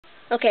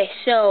Okay,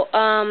 so,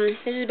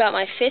 this is about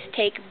my 5th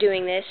take of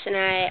doing this, and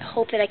I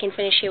hope that I can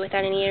finish it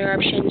without any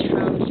interruptions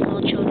from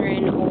small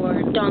children,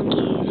 or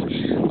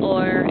donkeys,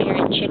 or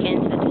errant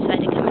chickens that decide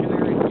to come into my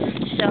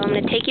room. So I'm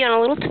going to take you on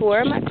a little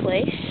tour of my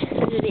place.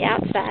 This is the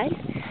outside.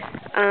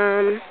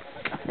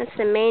 That's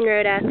the main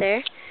road out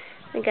there.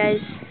 The guys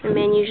and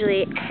men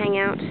usually hang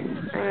out,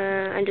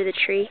 under the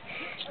tree,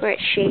 where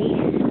it's shady.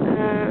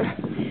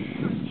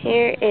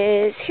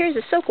 Here's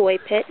a soak-away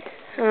pit,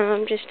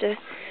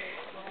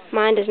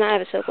 Mine does not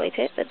have a soak-away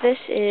pit, but this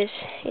is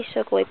a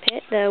soak-away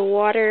pit. The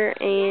water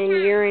and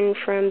urine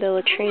from the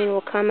latrine will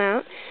come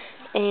out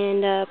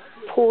and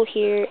pool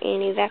here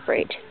and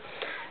evaporate.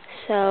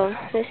 So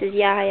this is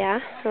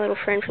Yahya, a little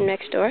friend from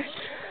next door.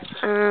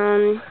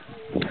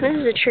 This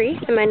is a tree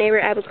that my neighbor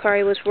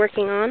Abukari was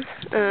working on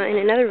in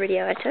another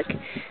video I took.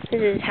 This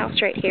is his house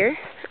right here.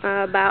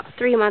 About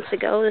 3 months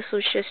ago, this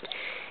was just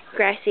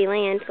grassy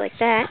land like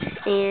that,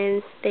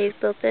 and they've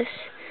built this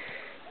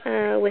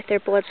with their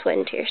blood, sweat,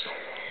 and tears.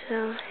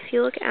 So if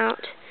you look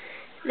out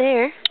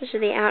there, those are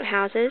the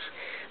outhouses.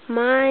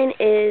 Mine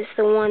is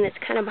the one that's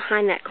kind of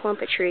behind that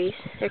clump of trees.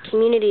 They're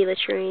community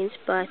latrines,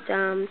 but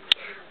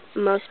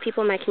most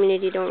people in my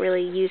community don't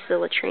really use the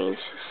latrines.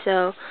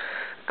 So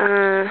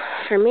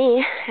for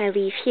me, I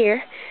leave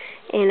here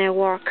and I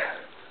walk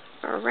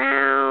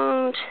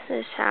around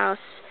this house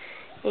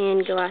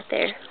and go out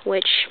there,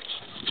 which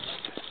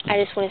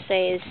I just want to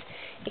say is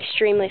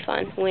extremely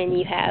fun when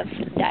you have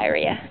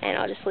diarrhea, and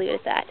I'll just leave it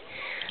at that.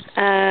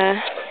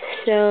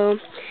 So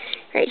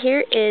right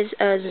here is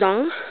a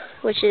zong,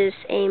 which is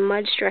a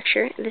mud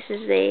structure. This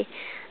is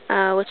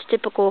what's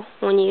typical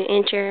when you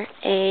enter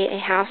a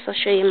house. I'll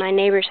show you my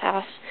neighbor's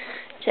house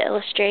to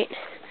illustrate.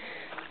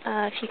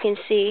 If you can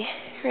see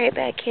right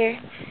back here,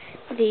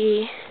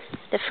 the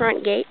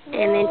front gate,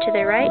 and then to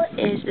the right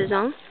is the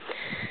zong.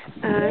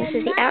 This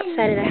is the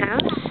outside of the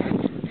house.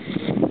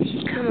 If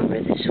you come over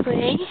this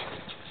way,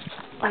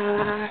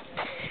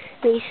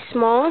 these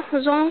small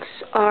zongs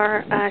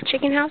are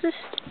chicken houses,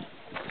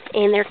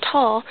 and they're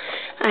tall,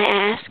 I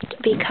asked,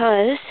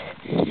 because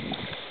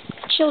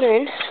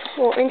children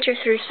will enter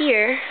through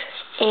here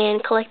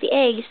and collect the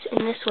eggs,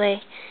 and this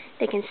way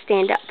they can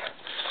stand up.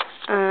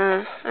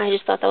 I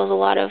just thought that was a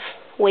lot of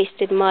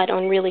wasted mud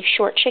on really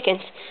short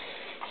chickens.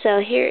 So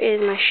here is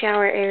my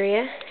shower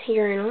area,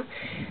 urinal.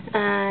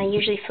 I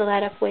usually fill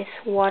that up with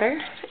water,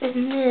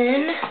 and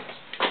then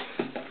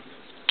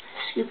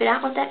scoop it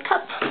out with that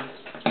cup.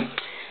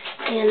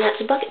 And that's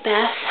a bucket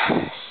bath.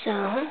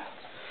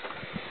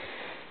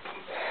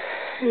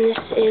 And this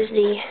is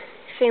the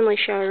family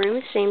shower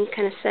room, same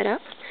kind of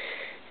setup.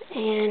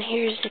 And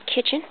here's the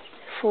kitchen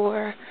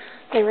for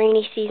the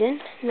rainy season.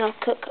 And I'll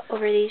cook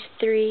over these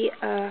 3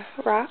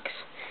 rocks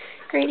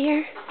right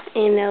here,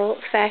 and they'll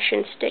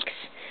fashion sticks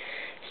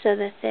so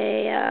that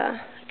they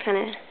kind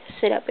of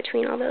sit up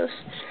between all those.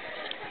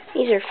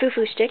 These are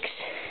fufu sticks,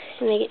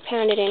 and they get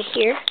pounded in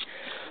here.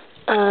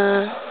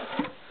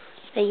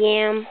 The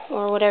yam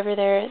or whatever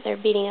they're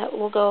beating up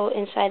will go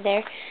inside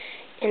there,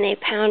 and they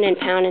pound and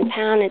pound and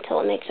pound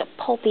until it makes a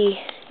pulpy,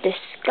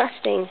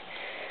 disgusting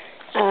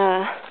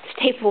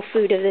staple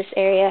food of this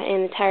area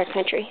and the entire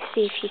country.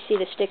 See, if you see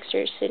the sticks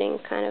are sitting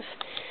kind of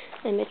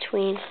in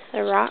between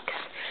the rocks.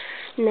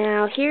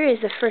 Now here is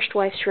the first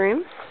wife's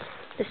room,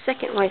 the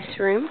second wife's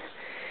room,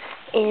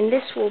 and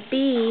this will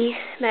be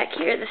back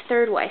here, the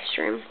third wife's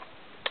room.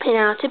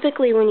 Now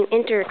typically when you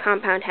enter a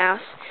compound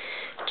house,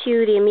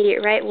 to the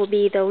immediate right will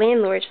be the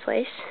landlord's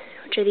place,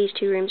 which are these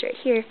 2 rooms right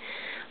here.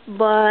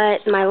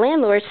 But my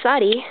landlord,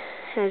 Sadi,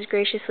 has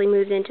graciously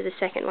moved into the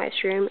second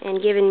wife's room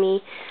and given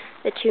me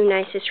the 2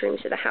 nicest rooms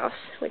of the house,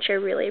 which I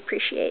really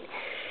appreciate.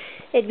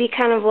 It'd be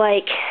kind of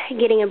like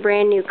getting a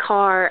brand new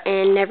car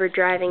and never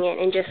driving it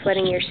and just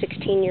letting your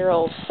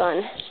 16-year-old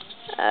son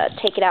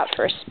take it out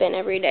for a spin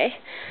every day.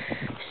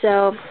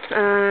 So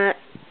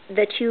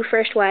the 2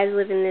 first wives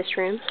live in this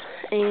room,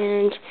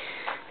 and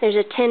there's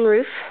a tin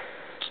roof,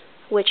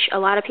 which a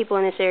lot of people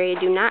in this area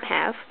do not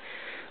have.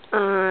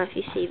 If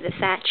you see, the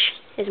thatch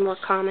is more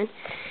common,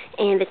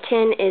 and the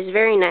tin is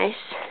very nice,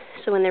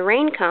 so when the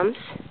rain comes,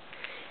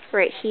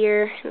 right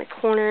here in the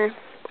corner,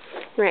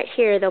 right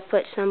here, they'll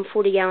put some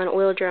 40-gallon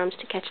oil drums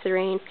to catch the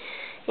rain,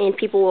 and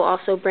people will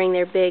also bring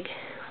their big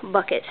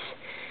buckets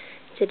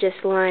to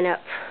just line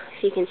up.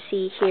 If you can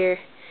see here,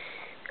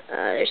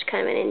 there's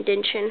kind of an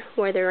indentation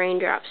where the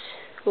raindrops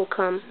will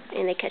come,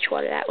 and they catch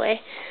water that way.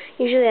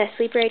 Usually I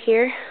sleep right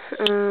here.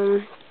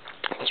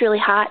 It's really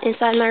hot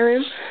inside my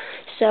room,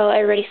 so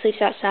everybody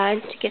sleeps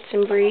outside to get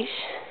some breeze.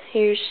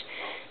 Here's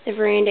the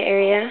veranda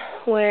area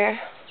where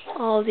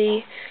all the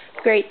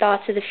great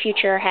thoughts of the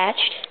future are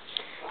hatched.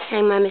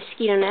 Hang my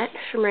mosquito net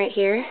from right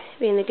here,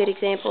 being the good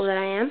example that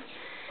I am.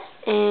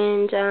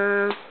 And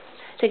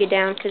took it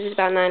down because it's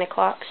about 9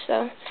 o'clock,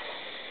 so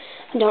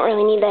I don't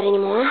really need that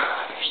anymore.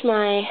 Here's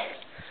my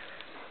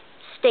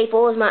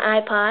staple of my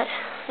iPod.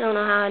 I don't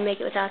know how I'd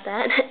make it without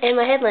that. And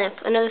my headlamp,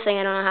 another thing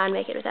I don't know how I'd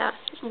make it without.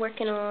 I'm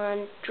working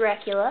on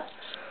Dracula,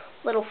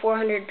 little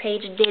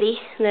 400-page ditty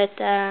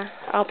that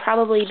I'll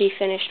probably be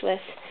finished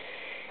with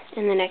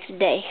in the next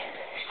day.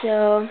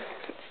 So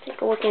let's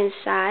take a look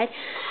inside.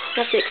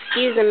 You have to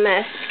excuse the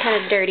mess. It's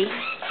kind of dirty.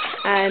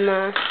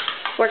 I'm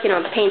working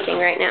on painting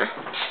right now.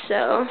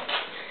 So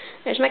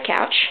there's my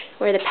couch,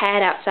 where the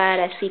pad outside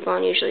I sleep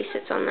on usually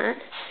sits on that.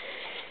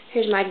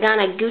 Here's my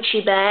Ghana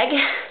Gucci bag,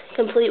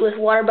 complete with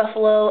water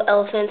buffalo,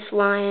 elephants,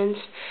 lions,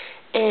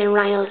 and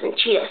rhinos and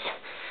cheetahs.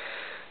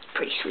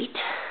 Pretty sweet.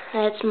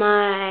 That's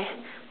my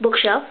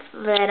bookshelf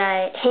that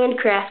I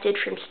handcrafted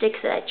from sticks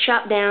that I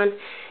chopped down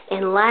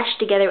and lashed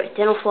together with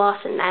dental floss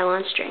and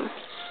nylon string.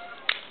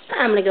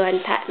 I'm going to go ahead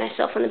and pat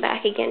myself on the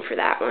back again for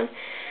that one.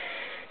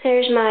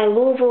 There's my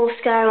Louisville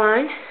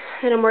skyline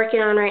that I'm working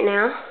on right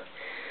now.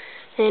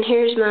 And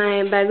here's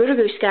my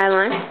Bagurugu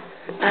skyline,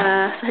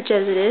 such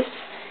as it is.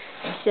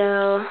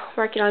 So,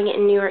 working on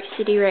getting New York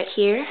City right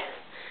here.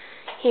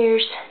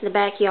 Here's the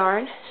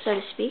backyard, so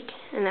to speak,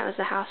 and that was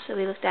the house that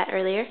we looked at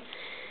earlier.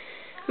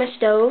 My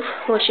stove,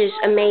 which is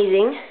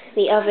amazing.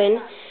 The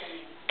oven,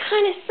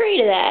 kind of afraid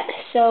of that,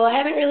 so I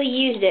haven't really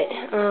used it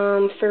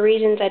for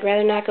reasons I'd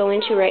rather not go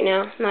into right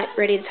now. I'm not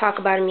ready to talk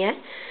about them yet.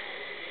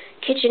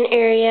 Kitchen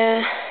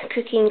area,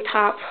 cooking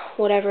top,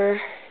 whatever.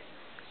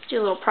 Let's do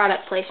a little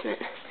product placement.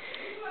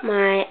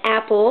 My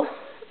Apple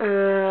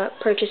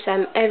purchase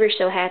I'm ever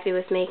so happy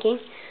with making.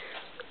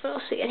 What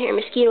else we got here?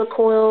 Mosquito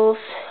coils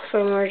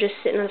for when we're just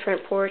sitting on the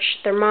front porch.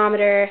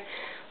 Thermometer.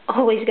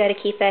 Always got to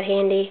keep that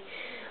handy.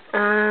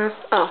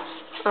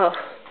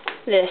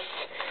 This.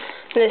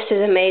 This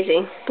is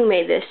amazing. Who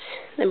made this?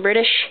 The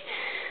British?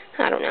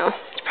 I don't know.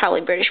 It's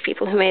probably British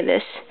people who made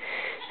this.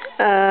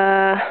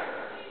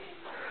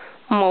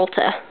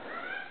 Malta.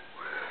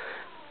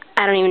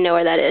 I don't even know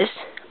where that is,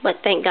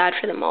 but thank God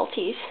for the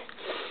Maltese.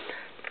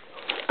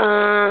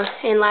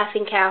 And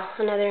Laughing Cow,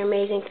 another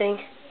amazing thing.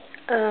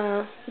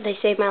 They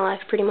saved my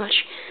life pretty much.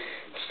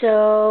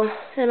 So,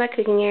 in my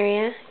cooking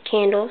area,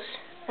 candles,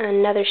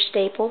 another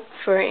staple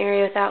for an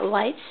area without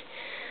lights.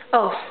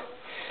 Oh,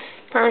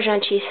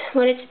 Parmesan cheese,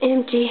 but it's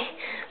empty.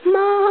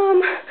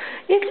 Mom,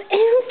 it's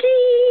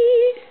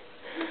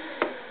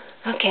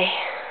empty! Okay,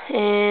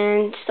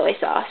 and soy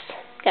sauce.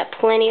 Got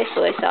plenty of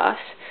soy sauce.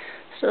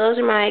 So those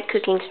are my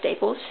cooking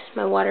staples.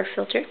 My water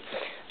filter.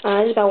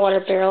 This is my water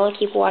barrel. I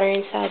keep water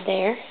inside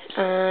there.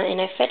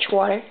 And I fetch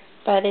water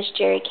by this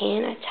jerry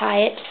can. I tie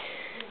it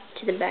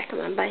to the back of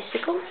my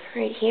bicycle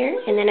right here.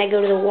 And then I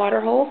go to the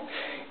water hole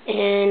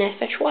and I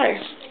fetch water.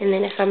 And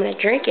then if I'm going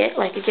to drink it,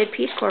 like a good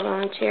Peace Corps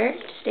volunteer,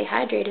 to stay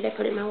hydrated, I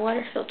put it in my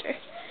water filter.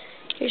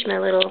 Here's my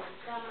little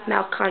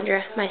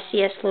Malcondra, my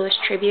C.S. Lewis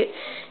tribute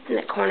in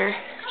the corner.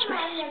 There's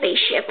my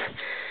spaceship.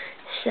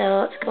 So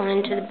let's go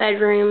into the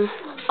bedroom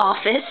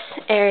office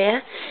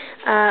area.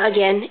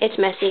 Again, it's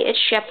messy. It's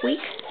SHEP week,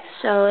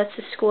 so it's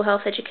a school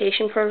health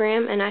education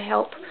program, and I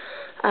help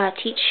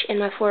teach in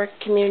my 4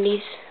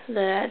 communities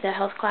the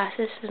health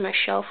classes. This is my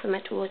shelf with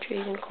my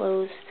toiletries and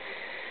clothes,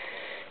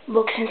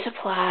 books and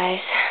supplies.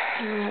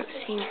 Let's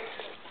see.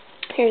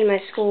 Here's my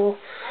school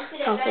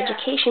health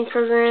education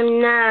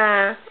program.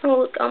 Nah. Oh,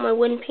 look, all my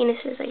wooden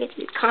penises I get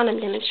to do condom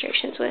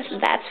demonstrations with.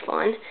 That's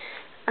fun.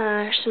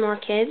 There's some more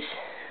kids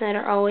that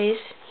are always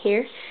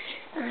here.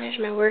 There's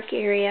my work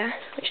area,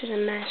 which is a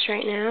mess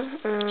right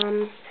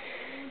now.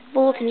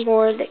 Bulletin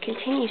board that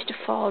continues to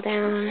fall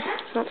down.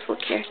 Let's look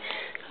here.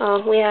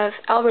 Oh, we have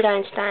Albert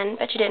Einstein.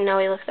 Bet you didn't know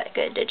he looked that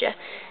good, did you?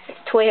 It's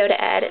a Toyota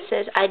ad. It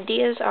says,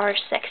 "Ideas are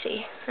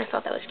sexy." I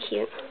thought that was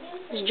cute.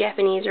 These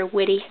Japanese are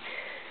witty.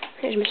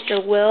 There's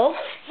Mr. Will.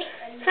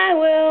 Hi,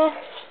 Will.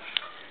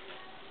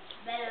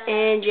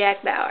 And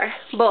Jack Bauer.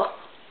 Bo.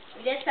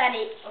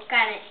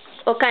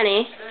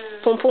 Okane.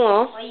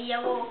 Pumpuo.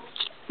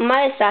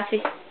 Mae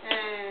safi.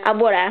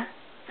 Abora.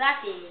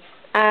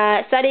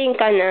 Sari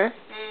nkana.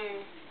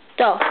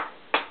 To.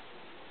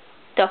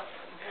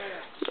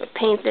 I'll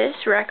paint this,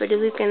 Rocco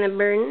DeLuca and the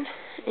Burden,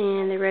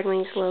 and the Red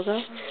Wings logo.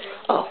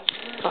 Oh,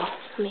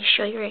 let me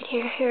show you right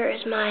here. Here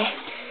is my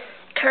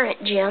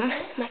current gym,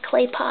 my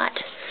clay pot.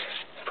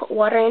 Put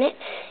water in it,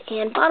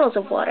 and bottles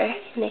of water,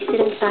 and they sit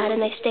inside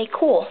and they stay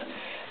cool.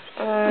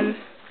 And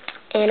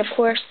of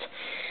course,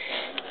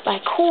 by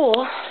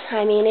cool,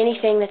 I mean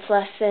anything that's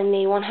less than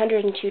the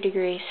 102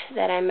 degrees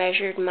that I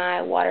measured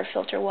my water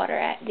filter water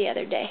at the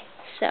other day.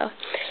 So,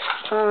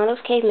 those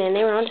cavemen,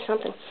 they were onto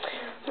something.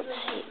 Let's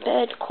see,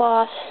 bed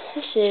cloth.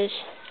 This is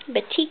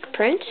batik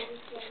print.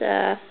 It's,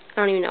 I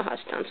don't even know how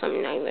it's done, so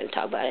I'm not even going to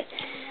talk about it.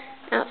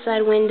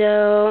 Outside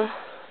window,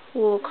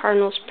 little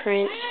Cardinals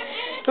print.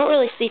 I don't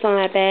really sleep on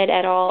my bed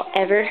at all,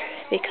 ever,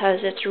 because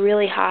it's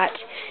really hot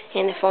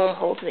and the foam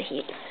holds the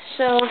heat.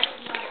 So,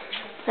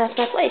 that's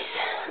my place.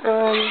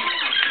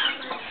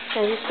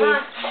 As you see,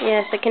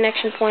 yeah, it's the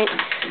connection point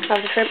of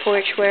the front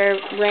porch where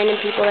random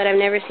people that I've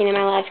never seen in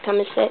my life come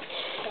and sit.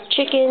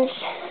 Chickens,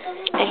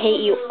 I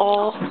hate you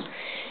all,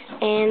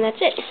 and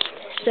that's it.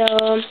 So,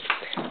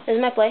 this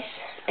is my place,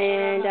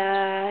 and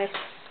I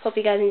hope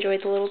you guys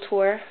enjoyed the little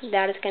tour.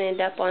 Doubt it's going to end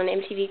up on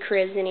MTV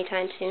Cribs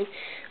anytime soon,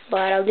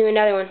 but I'll do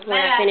another one when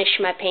I finish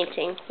my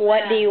painting.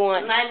 What do you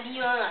want?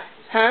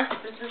 Huh?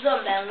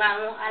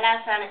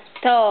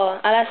 To,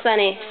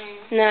 alasane.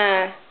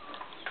 Nah.